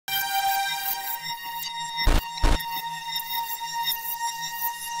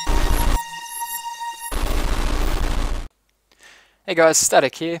Hey guys,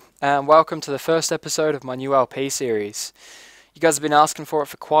 Static here, and welcome to the first episode of my new LP series. You guys have been asking for it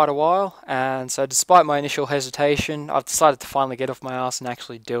for quite a while, and so despite my initial hesitation, I've decided to finally get off my ass and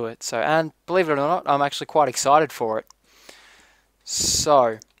actually do it. And believe it or not, I'm actually quite excited for it.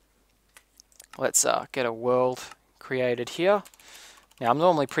 So, let's get a world created here. Now, I'm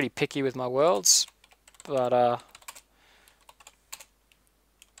normally pretty picky with my worlds, but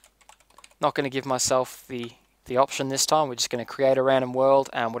not going to give myself the option this time. We're just going to create a random world,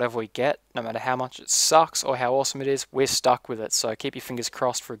 and whatever we get, no matter how much it sucks or how awesome it is, we're stuck with it. So keep your fingers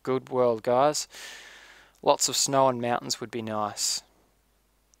crossed for a good world, guys. Lots of snow and mountains would be nice.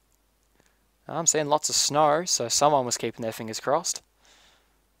 I'm seeing lots of snow, so someone was keeping their fingers crossed.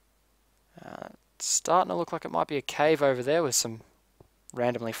 It's starting to look like it might be a cave over there with some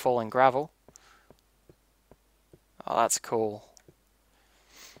randomly falling gravel. Oh, that's cool.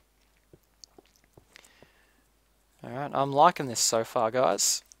 Alright, I'm liking this so far,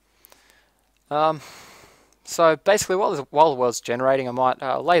 guys. So basically while the world's generating, I might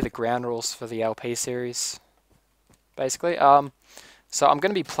lay the ground rules for the LP series. Basically, so I'm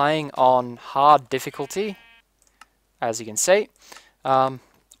going to be playing on hard difficulty, as you can see. On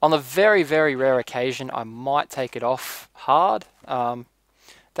the very, very rare occasion, I might take it off hard.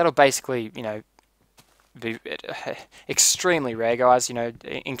 That'll basically, be extremely rare, guys.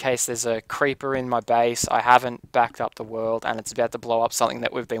 In case there's a creeper in my base, I haven't backed up the world and it's about to blow up something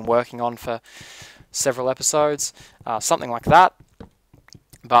that we've been working on for several episodes, something like that.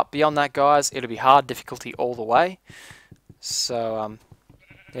 But beyond that, guys, it'll be hard difficulty all the way. So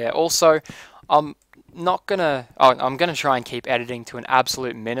yeah, also I'm not gonna I'm gonna try and keep editing to an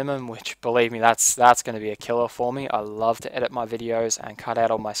absolute minimum, which, believe me, that's gonna be a killer for me. I love to edit my videos and cut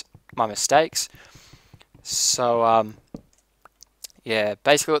out all my mistakes. So yeah,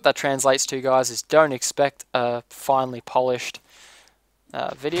 basically what that translates to, guys, is don't expect a finely polished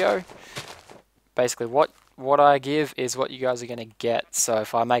video. Basically what I give is what you guys are going to get. So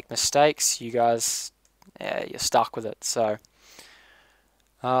if I make mistakes, you guys, you're stuck with it. So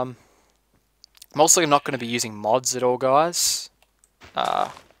I'm also not going to be using mods at all, guys.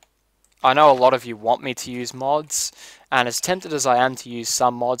 I know a lot of you want me to use mods, and as tempted as I am to use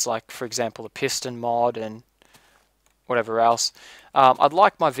some mods, like for example the piston mod and whatever else, I'd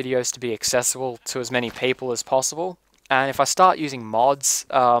like my videos to be accessible to as many people as possible. And if I start using mods,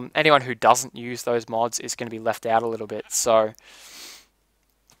 anyone who doesn't use those mods is going to be left out a little bit. So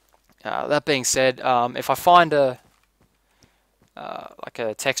that being said, if I find like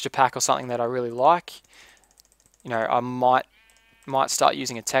a texture pack or something that I really like, I might start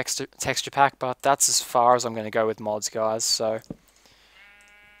using a texture pack, but that's as far as I'm going to go with mods, guys. So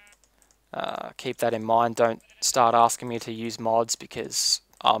keep that in mind. Don't start asking me to use mods, because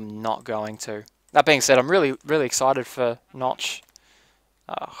I'm not going to. That being said, I'm really, really excited for Notch.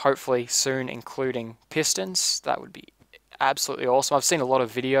 Hopefully soon including pistons. That would be absolutely awesome. I've seen a lot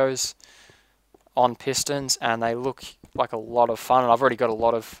of videos on pistons and they look like a lot of fun, and I've already got a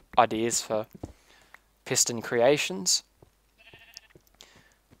lot of ideas for piston creations.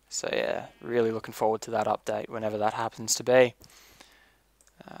 So yeah, really looking forward to that update whenever that happens to be.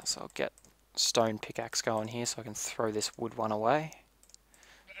 So I'll get stone pickaxe going here so I can throw this wood one away.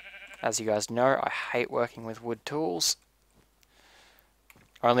 As you guys know, I hate working with wood tools.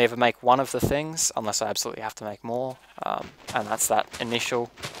 I only ever make one of the things, unless I absolutely have to make more, and that's that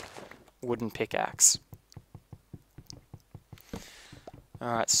initial wooden pickaxe.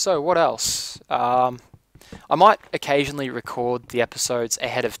 Alright, so what else? I might occasionally record the episodes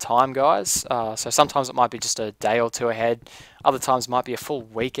ahead of time, guys. So sometimes it might be just a day or two ahead. Other times it might be a full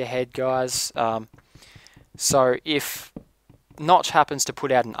week ahead, guys. So if Notch happens to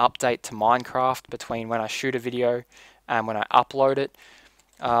put out an update to Minecraft between when I shoot a video and when I upload it,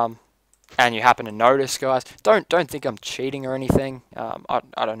 and you happen to notice, guys, don't think I'm cheating or anything.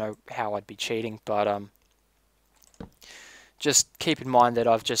 I don't know how I'd be cheating, but just keep in mind that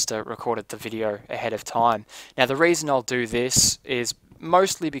I've just recorded the video ahead of time. Now, the reason I'll do this is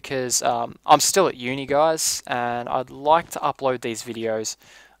mostly because I'm still at uni, guys, and I'd like to upload these videos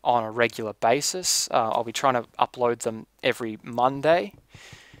on a regular basis. I'll be trying to upload them every Monday.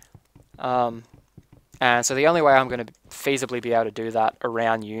 And so the only way I'm going to feasibly be able to do that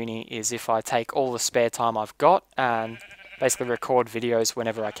around uni is if I take all the spare time I've got and basically record videos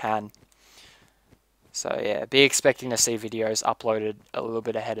whenever I can. So yeah, be expecting to see videos uploaded a little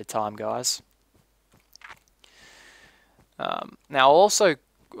bit ahead of time, guys. Now also,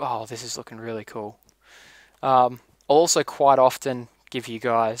 oh, this is looking really cool. I'll also quite often give you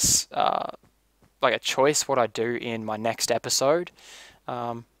guys like a choice what I do in my next episode.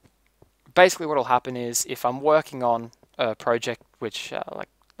 Basically what will happen is, if I'm working on a project which like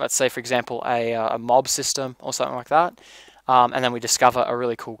let's say for example a mob system or something like that, and then we discover a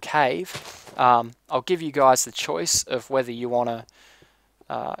really cool cave, I'll give you guys the choice of whether you want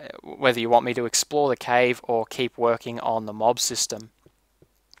me to explore the cave or keep working on the mob system.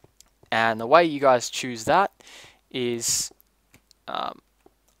 And the way you guys choose that is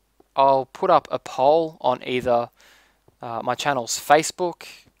I'll put up a poll on either my channel's Facebook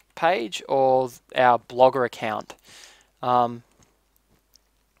page or our Blogger account. Yep,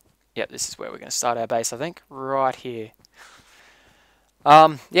 this is where we're going to start our base, I think, right here.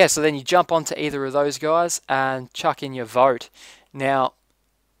 Yeah, so then you jump onto either of those guys and chuck in your vote. Now,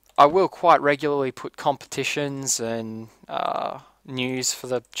 I will quite regularly put competitions and news for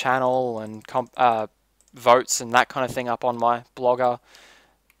the channel and votes and that kind of thing up on my Blogger,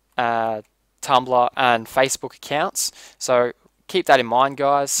 Tumblr and Facebook accounts, so keep that in mind,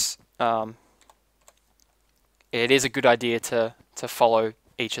 guys. It is a good idea to follow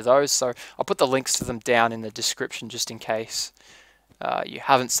each of those, so I'll put the links to them down in the description just in case you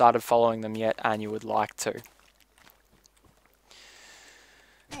haven't started following them yet and you would like to.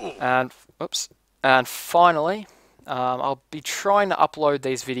 And oops, and finally, I'll be trying to upload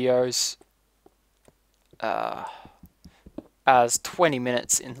these videos as 20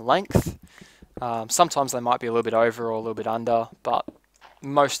 minutes in length. Sometimes they might be a little bit over or a little bit under, but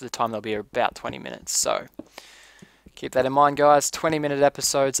most of the time they'll be about 20 minutes. So keep that in mind, guys. 20-minute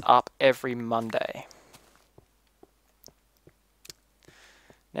episodes up every Monday.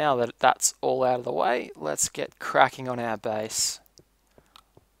 Now that that's all out of the way, let's get cracking on our base.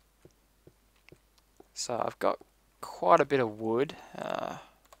 So I've got quite a bit of wood, a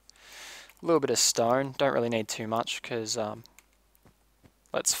little bit of stone. Don't really need too much because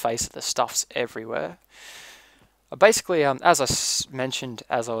let's face it, the stuff's everywhere. Basically, as I mentioned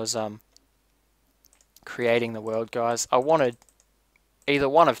as I was creating the world, guys, I wanted either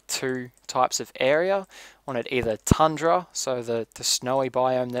one of two types of area. I wanted either tundra, so the snowy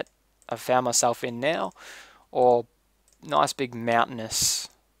biome that I've found myself in now, or nice big mountainous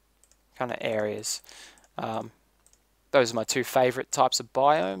kind of areas. Those are my two favorite types of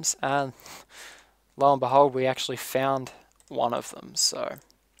biomes, and lo and behold, we actually found one of them, so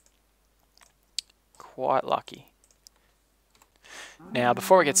quite lucky. Now,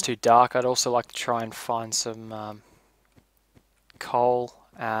 before it gets too dark, I'd also like to try and find some coal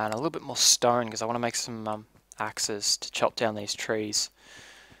and a little bit more stone, because I want to make some axes to chop down these trees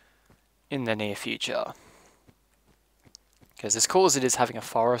in the near future. Because as cool as it is having a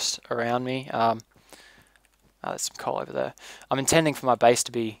forest around me, there's some coal over there. I'm intending for my base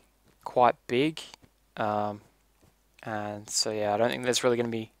to be quite big, and so yeah, I don't think there's really going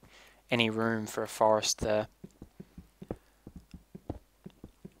to be any room for a forest there.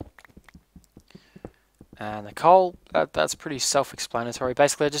 And the coal, that's pretty self-explanatory.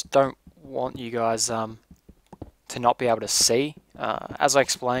 Basically, I just don't want you guys to not be able to see. As I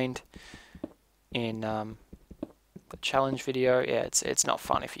explained in the challenge video, yeah, it's not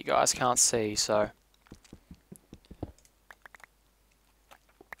fun if you guys can't see, so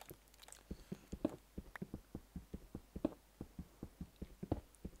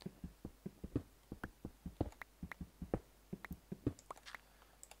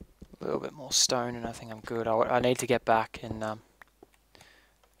a little bit more stone and I think I'm good. I need to get back and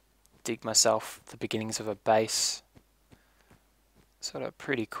dig myself the beginnings of a base sort of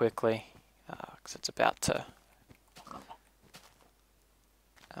pretty quickly, because it's about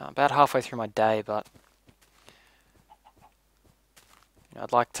halfway through my day, but you know,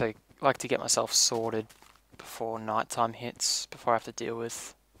 I'd like to get myself sorted before nighttime hits, before I have to deal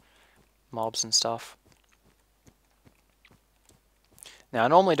with mobs and stuff. Now, I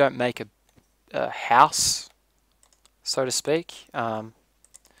normally don't make a house, so to speak. To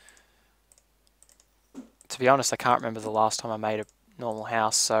be honest, I can't remember the last time I made a normal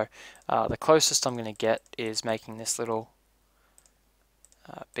house, so the closest I'm going to get is making this little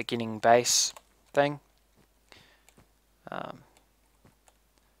beginning base thing. And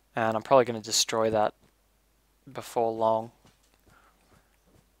I'm probably going to destroy that before long.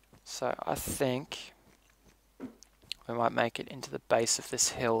 So I think we might make it into the base of this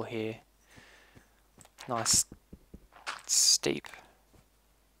hill here. Nice steep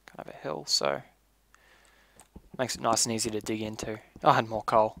kind of a hill, so makes it nice and easy to dig into. Oh, I had more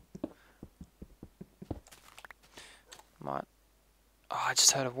coal. Might. Oh, I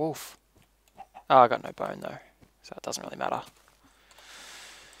just heard a wolf. Oh, I got no bone though, so it doesn't really matter.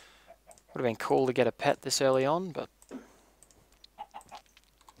 Would have been cool to get a pet this early on, but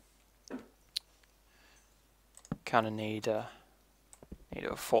kind of need to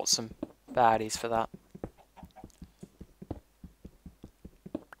have fought some baddies for that.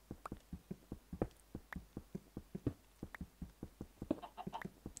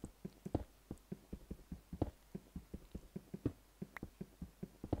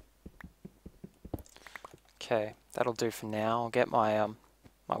 Okay, that'll do for now. I'll get my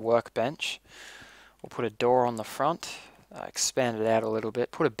my workbench. We'll put a door on the front, expand it out a little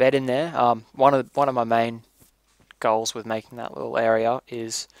bit, put a bed in there. One of my main goals with making that little area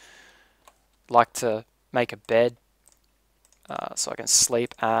is like to make a bed so I can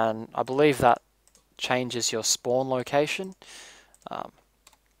sleep, and I believe that changes your spawn location. I'm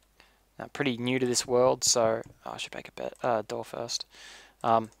pretty new to this world, so I should make a door first.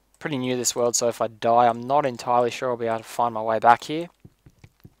 Pretty new to this world, so if I die, I'm not entirely sure I'll be able to find my way back here.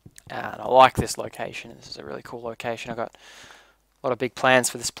 And I like this location. This is a really cool location. I've got a lot of big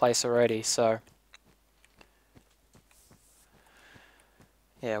plans for this place already, so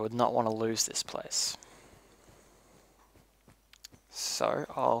yeah, I would not want to lose this place. So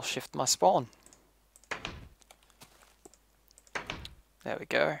I'll shift my spawn. There we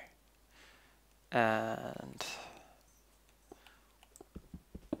go. And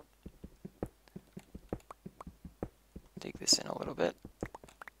dig this in a little bit.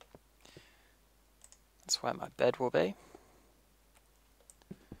 That's where my bed will be.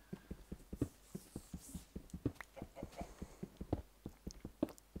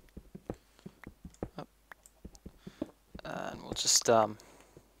 And we'll just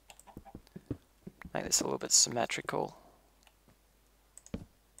make this a little bit symmetrical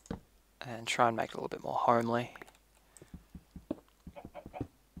and try and make it a little bit more homely.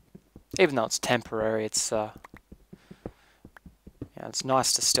 Even though it's temporary, it's it's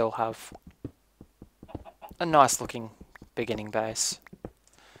nice to still have a nice looking beginning base.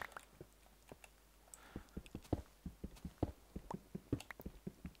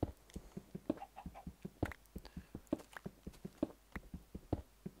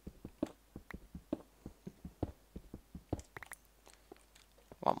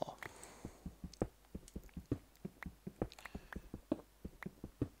 One more.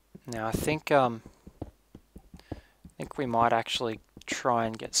 Now I think we might actually try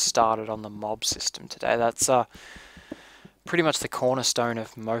and get started on the mob system today. That's pretty much the cornerstone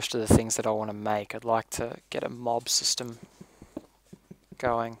of most of the things that I want to make. I'd like to get a mob system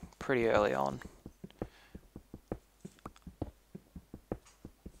going pretty early on.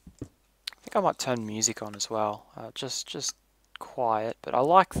 I think I might turn music on as well. Just quiet, but I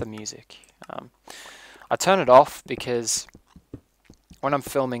like the music. I turn it off because when I'm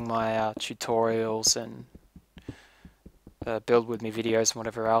filming my tutorials and build with me videos and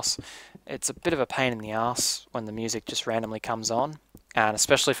whatever else, it's a bit of a pain in the ass when the music just randomly comes on, and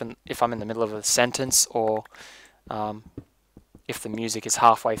especially if I'm in the middle of a sentence, or if the music is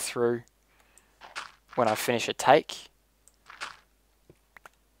halfway through when I finish a take.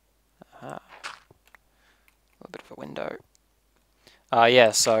 A little bit of a window. Yeah,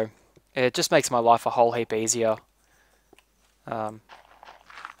 so it just makes my life a whole heap easier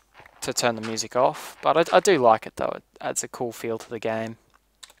to turn the music off, but I do like it though. It adds a cool feel to the game,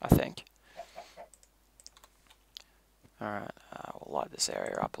 I think. Alright, we'll light this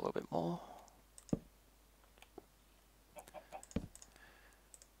area up a little bit more.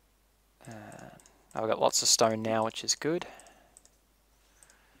 And I've got lots of stone now, which is good.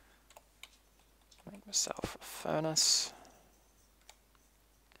 Make myself a furnace.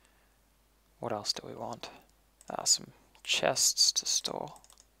 What else do we want? Some chests to store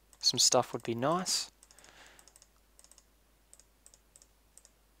some stuff would be nice.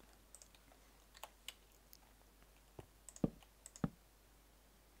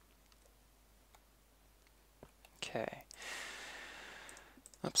 Okay.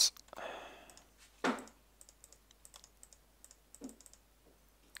 Oops.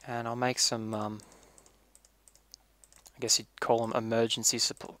 And I'll make some, I guess you'd call them emergency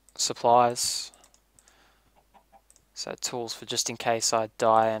supplies. So tools for just in case I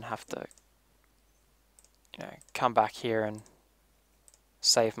die and have to, come back here and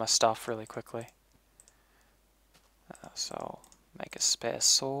save my stuff really quickly. So I'll make a spare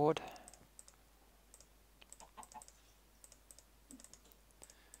sword.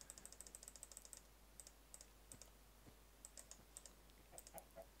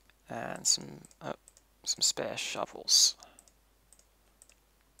 And some spare shovels.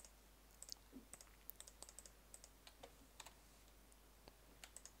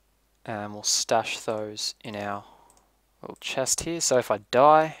 And we'll stash those in our little chest here, so if I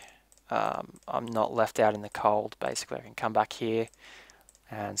die, I'm not left out in the cold. Basically, I can come back here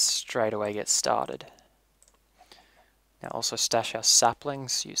and straight away get started. Now also stash our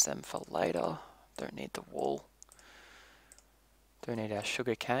saplings, use them for later. Don't need the wool. Don't need our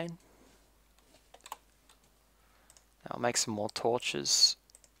sugar cane. Now I'll make some more torches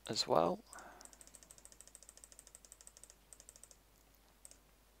as well.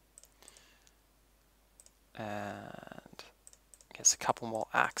 And I guess a couple more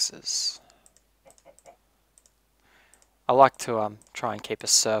axes. I like to try and keep a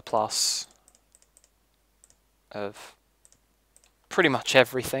surplus of pretty much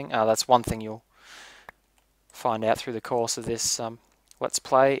everything. That's one thing you'll find out through the course of this Let's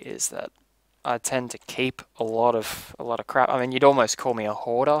Play, is that I tend to keep a lot of crap. I mean, you'd almost call me a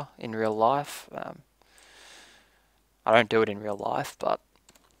hoarder in real life. I don't do it in real life, but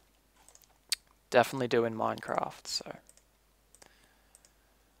definitely do in Minecraft. So,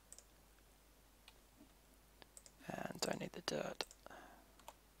 and don't need the dirt.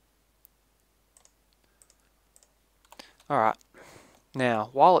 Alright, now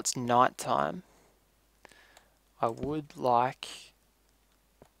while it's night time, I would like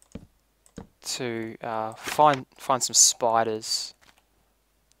to find some spiders.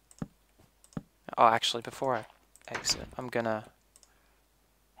 Oh, actually, before I exit, I don't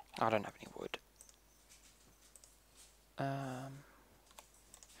have any wood. I'm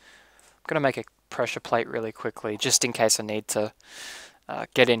gonna make a pressure plate really quickly, just in case I need to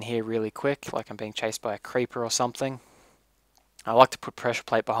get in here really quick, like I'm being chased by a creeper or something. I like to put pressure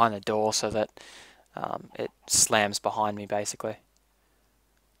plate behind the door so that it slams behind me, basically.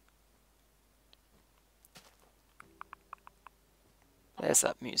 There's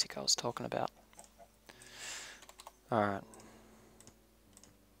that music I was talking about. Alright.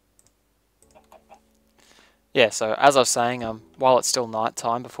 Yeah, so as I was saying, while it's still night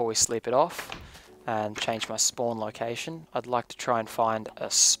time, before we sleep it off and change my spawn location, I'd like to try and find a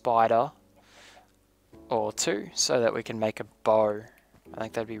spider or two so that we can make a bow. I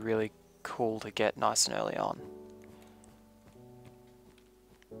think that'd be really cool to get nice and early on.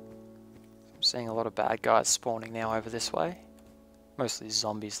 I'm seeing a lot of bad guys spawning now over this way. Mostly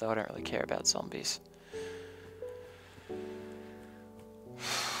zombies though, I don't really care about zombies.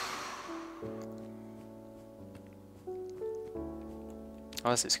 Oh,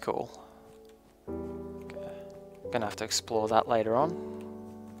 this is cool. Okay. Gonna have to explore that later on.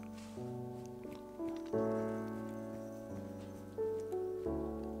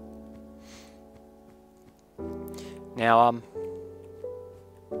 Now,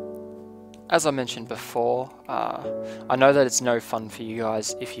 as I mentioned before, I know that it's no fun for you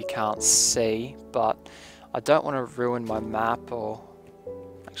guys if you can't see, but I don't want to ruin my map, or...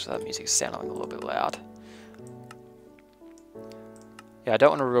 Actually, that music's sounding a little bit loud. Yeah, I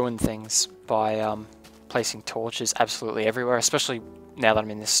don't want to ruin things by placing torches absolutely everywhere, especially now that I'm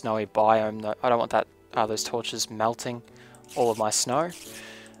in this snowy biome. I don't want those torches melting all of my snow.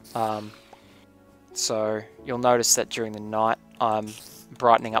 So you'll notice that during the night I'm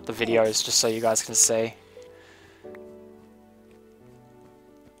brightening up the videos just so you guys can see.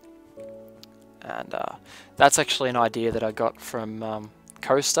 And that's actually an idea that I got from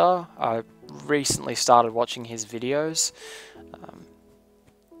CoStar. I recently started watching his videos.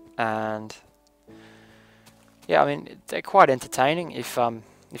 And yeah, I mean, they're quite entertaining. If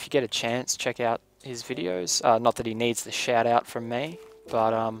you get a chance, check out his videos. Not that he needs the shout out from me,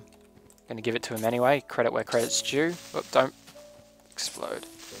 but I'm going to give it to him anyway. Credit where credit's due. Oh, don't explode.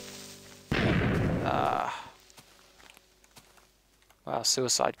 Wow,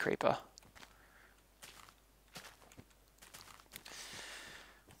 suicide creeper.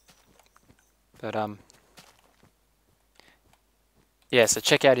 But yeah, so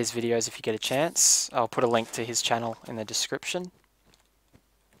check out his videos if you get a chance. I'll put a link to his channel in the description.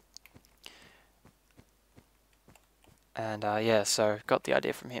 And yeah, so got the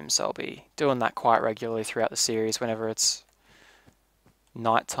idea from him, so I'll be doing that quite regularly throughout the series whenever it's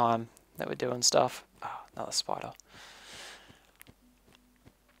night time that we're doing stuff. Oh, another spider.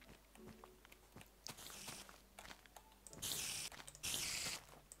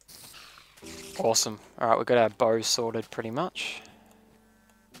 Awesome. Alright, we've got our bow sorted pretty much.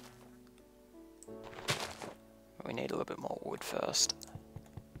 We need a little bit more wood first.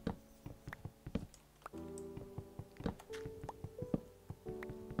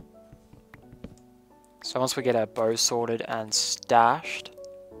 So once we get our bow sorted and stashed,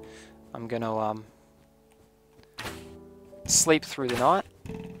 I'm gonna sleep through the night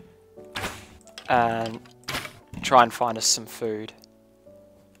and try and find us some food.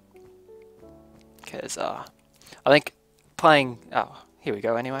 Because I think playing... Oh, here we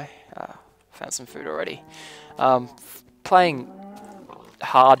go anyway. Found some food already. Playing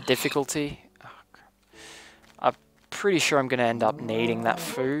hard difficulty, I'm pretty sure I'm going to end up needing that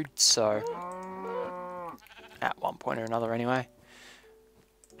food, so... At one point or another anyway.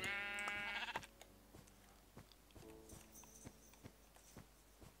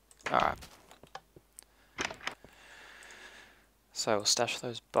 Alright. So we'll stash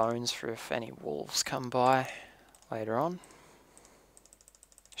those bones for if any wolves come by later on.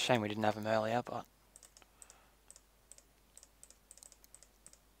 Shame we didn't have them earlier, but...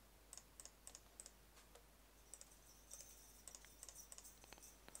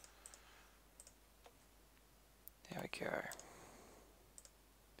 There we go.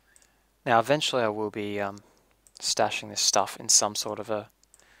 Now eventually I will be stashing this stuff in some sort of a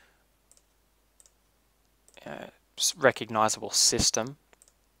recognizable system,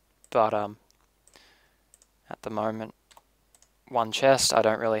 but at the moment, one chest, I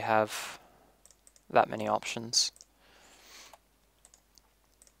don't really have that many options.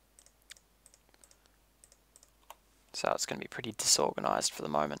 So it's going to be pretty disorganized for the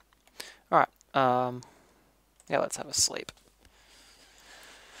moment. Alright, yeah, let's have a sleep.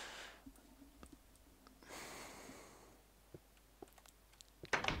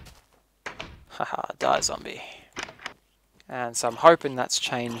 Haha, die zombie. And so I'm hoping that's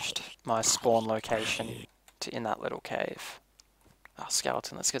changed my spawn location to in that little cave. Ah,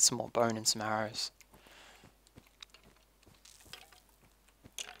 skeleton, let's get some more bone and some arrows.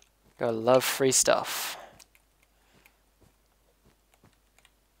 Gotta love free stuff.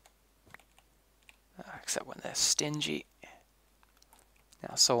 Except when they're stingy. Now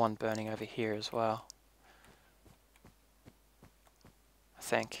I saw one burning over here as well. I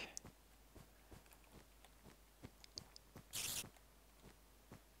think.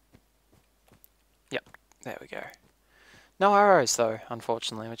 Yep, there we go. No arrows though,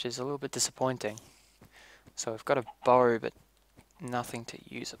 unfortunately, which is a little bit disappointing. So we've got a bow, but nothing to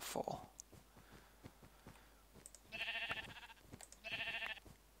use it for.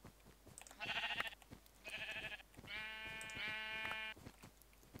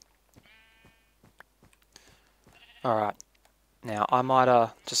 Alright, now I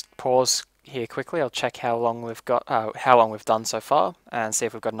might just pause here quickly. I'll check how long we've got, how long we've done so far, and see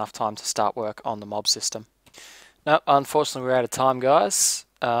if we've got enough time to start work on the mob system. No, unfortunately we're out of time, guys.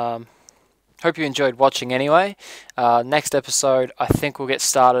 Hope you enjoyed watching anyway. Next episode, I think we'll get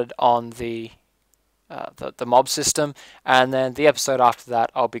started on the mob system, and then the episode after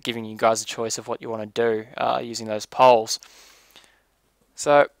that, I'll be giving you guys a choice of what you want to do using those polls.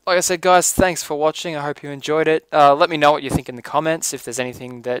 So, like I said, guys, thanks for watching. I hope you enjoyed it. Let me know what you think in the comments, if there's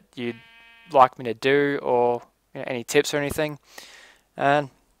anything that you'd like me to do, or any tips or anything. And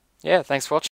yeah, thanks for watching.